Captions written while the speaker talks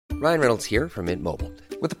Ryan Reynolds here from Mint Mobile.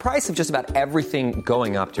 With the price of just about everything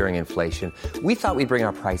going up during inflation, we thought we'd bring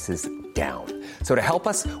our prices down. So to help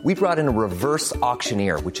us, we brought in a reverse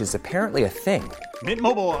auctioneer, which is apparently a thing. Mint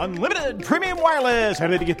Mobile Unlimited Premium Wireless. How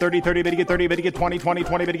to get 30, 30, bit to get 30, bit to get 20, 20,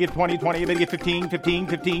 20, bit to get 20, 20, bit to get 15, 15,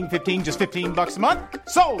 15, 15, just $15 a month?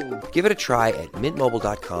 Sold! Give it a try at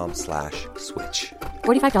mintmobile.com/switch.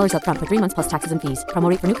 $45 up front for 3 months plus taxes and fees. Promo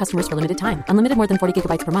rate for new customers for limited time. Unlimited more than 40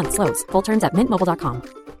 gigabytes per month. Slows full terms at mintmobile.com.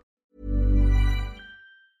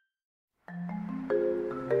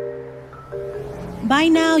 By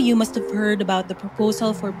now, you must have heard about the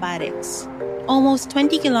proposal for Parex. Almost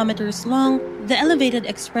 20 kilometers long, the elevated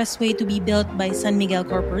expressway to be built by San Miguel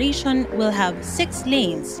Corporation will have 6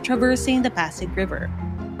 lanes traversing the Pasig River.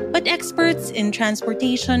 But experts in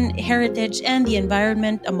transportation, heritage, and the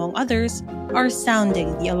environment, among others, are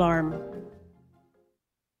sounding the alarm.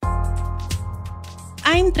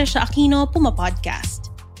 I'm Trisha Aquino, Puma Podcast.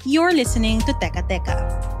 You're listening to Teka Teka.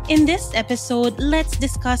 In this episode, let's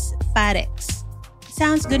discuss Parex.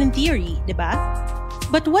 Sounds good in theory, diba?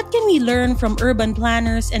 But what can we learn from urban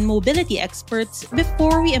planners and mobility experts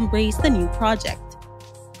before we embrace the new project?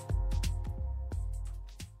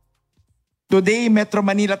 Today, Metro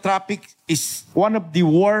Manila traffic is one of the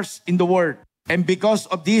worst in the world. And because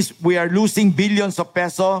of this, we are losing billions of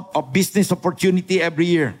pesos of business opportunity every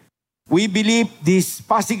year. We believe this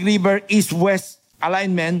Pasig River East-West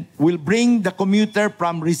alignment will bring the commuter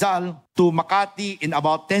from Rizal to Makati in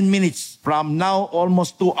about 10 minutes from now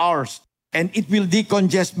almost 2 hours. And it will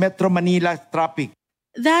decongest Metro Manila traffic.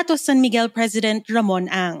 That was San Miguel President Ramon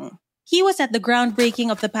Ang. He was at the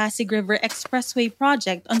groundbreaking of the Pasig River Expressway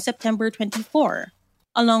project on September 24,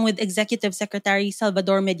 along with Executive Secretary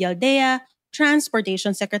Salvador Medialdea,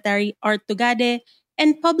 Transportation Secretary Art Tugade,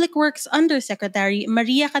 and Public Works Undersecretary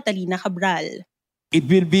Maria Catalina Cabral. It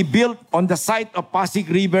will be built on the site of Pasig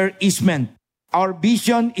River easement. Our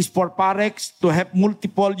vision is for Parex to have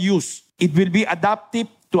multiple use. It will be adaptive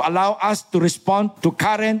to allow us to respond to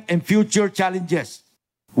current and future challenges.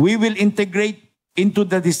 We will integrate into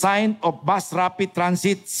the design of bus rapid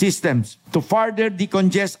transit systems to further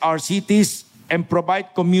decongest our cities and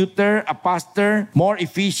provide commuter a faster, more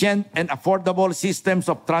efficient, and affordable systems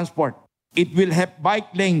of transport. It will have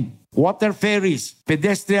bike lane, water ferries,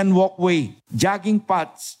 pedestrian walkway, jogging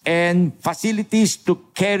paths, and facilities to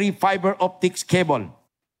carry fiber optics cable.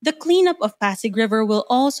 The cleanup of Pasig River will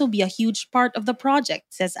also be a huge part of the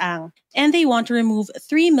project, says Ang, and they want to remove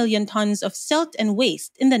 3 million tons of silt and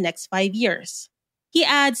waste in the next 5 years. He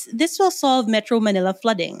adds this will solve Metro Manila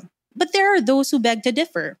flooding. But there are those who beg to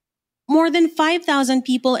differ. More than 5,000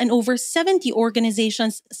 people and over 70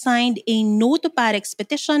 organizations signed a No to Parex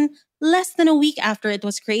petition less than a week after it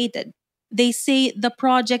was created. They say the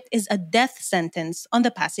project is a death sentence on the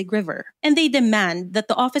Pasig River, and they demand that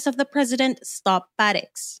the Office of the President stop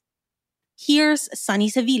Parex. Here's Sunny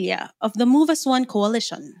Sevilla of the Move as One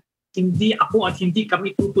Coalition. Hindi ako at hindi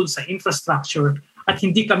kami tutol sa infrastructure at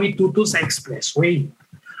hindi kami tutol sa expressway.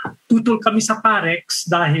 Tutol kami sa Parex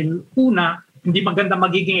dahil una, hindi maganda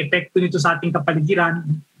magiging epekto nito sa ating kapaligiran.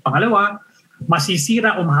 Pangalawa,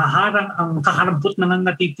 masisira o mahaharang ang kakarampot na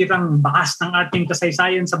natitirang bakas ng ating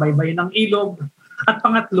kasaysayan sa baybayin ng ilog. At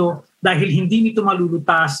pangatlo, dahil hindi nito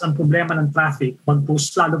malulutas ang problema ng traffic,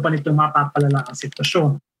 bagkus lalo pa nito mapapalala ang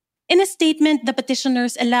sitwasyon. In a statement, the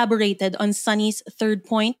petitioners elaborated on Sunny's third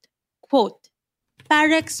point, quote,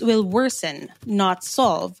 Parex will worsen, not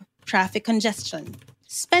solve, traffic congestion.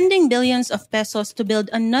 Spending billions of pesos to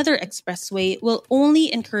build another expressway will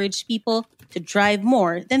only encourage people to drive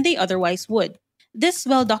more than they otherwise would. This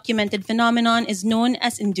well-documented phenomenon is known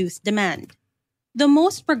as induced demand. The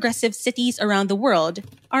most progressive cities around the world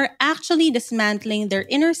are actually dismantling their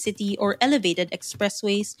inner city or elevated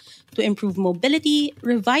expressways to improve mobility,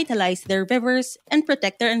 revitalize their rivers, and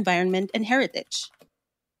protect their environment and heritage.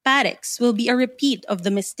 Parex will be a repeat of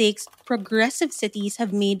the mistakes progressive cities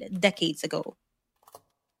have made decades ago.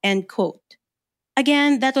 End quote.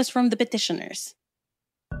 Again, that was from the petitioners.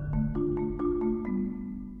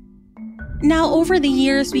 Now, over the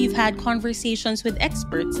years, we've had conversations with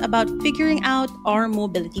experts about figuring out our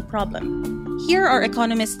mobility problem. Here are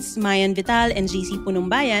economists Mayan Vital and JC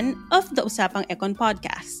Punumbayan of the Usapang Econ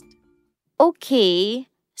podcast. Okay,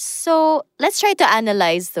 so let's try to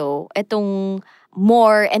analyze though itong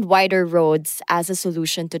more and wider roads as a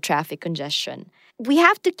solution to traffic congestion. We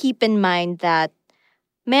have to keep in mind that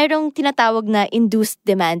merong tinatawag na induced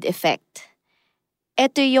demand effect.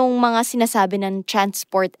 Ito yung mga sinasabi ng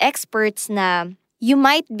transport experts na you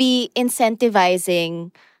might be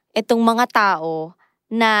incentivizing itong mga tao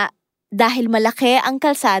na dahil malaki ang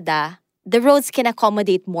kalsada, the roads can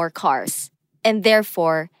accommodate more cars. And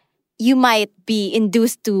therefore, you might be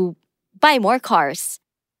induced to buy more cars.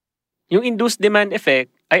 Yung induced demand effect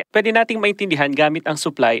ay pwede nating maintindihan gamit ang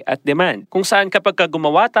supply at demand. Kung saan kapag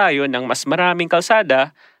gumawa tayo ng mas maraming kalsada,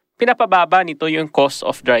 pinapababa nito yung cost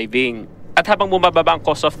of driving. At habang bumababa ang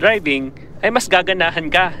cost of driving, ay mas gaganahan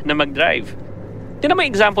ka na mag-drive. Yan ang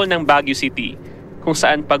example ng Baguio City, kung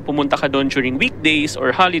saan pag pumunta ka doon during weekdays or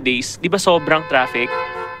holidays, di ba sobrang traffic?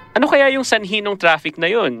 Ano kaya yung sanhi ng traffic na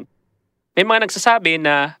yun? May mga nagsasabi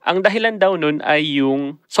na ang dahilan daw nun ay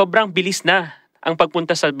yung sobrang bilis na ang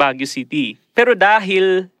pagpunta sa Baguio City. Pero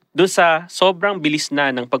dahil doon sa sobrang bilis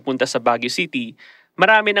na ng pagpunta sa Baguio City,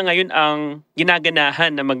 marami na ngayon ang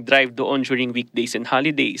ginaganahan na mag-drive doon during weekdays and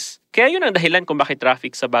holidays. Kaya yun ang dahilan kung bakit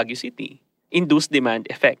traffic sa Baguio City. Induced demand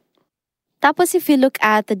effect. Tapos if you look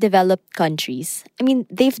at the developed countries,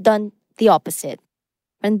 they've done the opposite.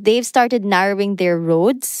 And they've started narrowing their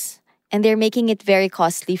roads and they're making it very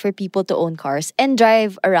costly for people to own cars and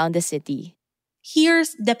drive around the city.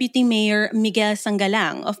 Here's Deputy Mayor Miguel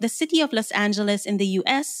Sangalang of the city of Los Angeles in the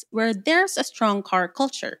US, where there's a strong car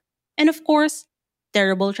culture. And of course,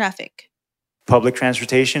 terrible traffic. Public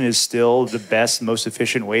transportation is still the best, most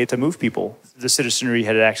efficient way to move people. The citizenry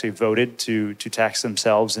had actually voted to tax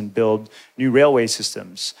themselves and build new railway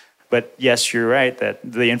systems. But yes, you're right that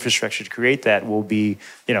the infrastructure to create that will be,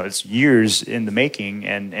 it's years in the making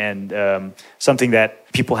and something that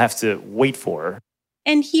people have to wait for.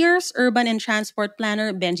 And here's urban and transport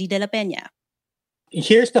planner Benji De La Peña.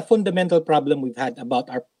 Here's the fundamental problem we've had about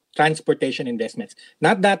our transportation investments.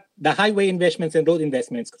 Not that the highway investments and road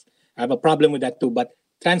investments, I have a problem with that too, but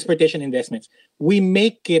transportation investments, we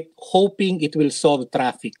make it hoping it will solve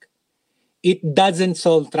traffic. It doesn't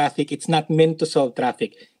solve traffic. It's not meant to solve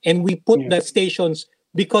traffic. And we put the stations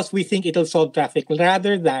because we think it'll solve traffic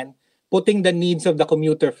rather than putting the needs of the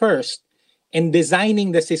commuter first and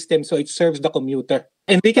designing the system so it serves the commuter.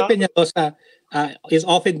 Enrique Peñalosa is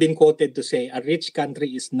often been quoted to say, a rich country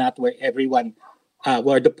is not where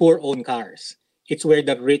where the poor own cars. It's where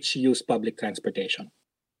the rich use public transportation.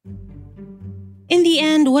 In the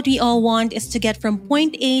end, what we all want is to get from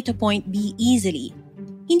point A to point B easily.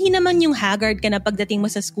 Hindi naman yung haggard ka na pagdating mo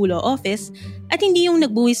sa school o office at hindi yung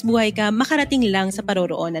nagbuwis-buhay ka makarating lang sa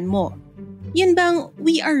paroroonan mo. Yun bang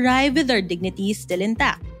we arrive with our dignity still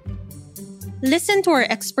intact? Listen to our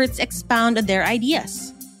experts expound on their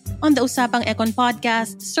ideas. On the Usapang Econ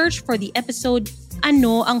podcast, search for the episode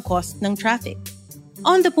Ano ang Cost ng Traffic?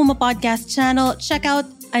 On the Puma Podcast channel, check out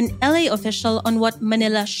an LA official on what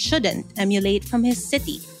Manila shouldn't emulate from his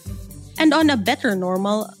city. And on A Better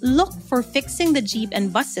Normal, look for fixing the jeep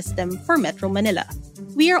and bus system for Metro Manila.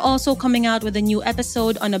 We are also coming out with a new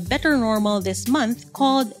episode on A Better Normal this month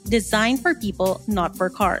called Design for People, Not for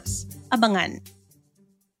Cars. Abangan.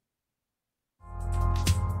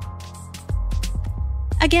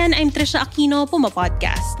 Again, I'm Trisha Aquino, Puma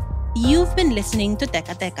Podcast. You've been listening to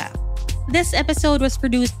Teka Teka. This episode was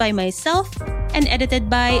produced by myself and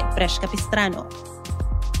edited by Fresh Capistrano.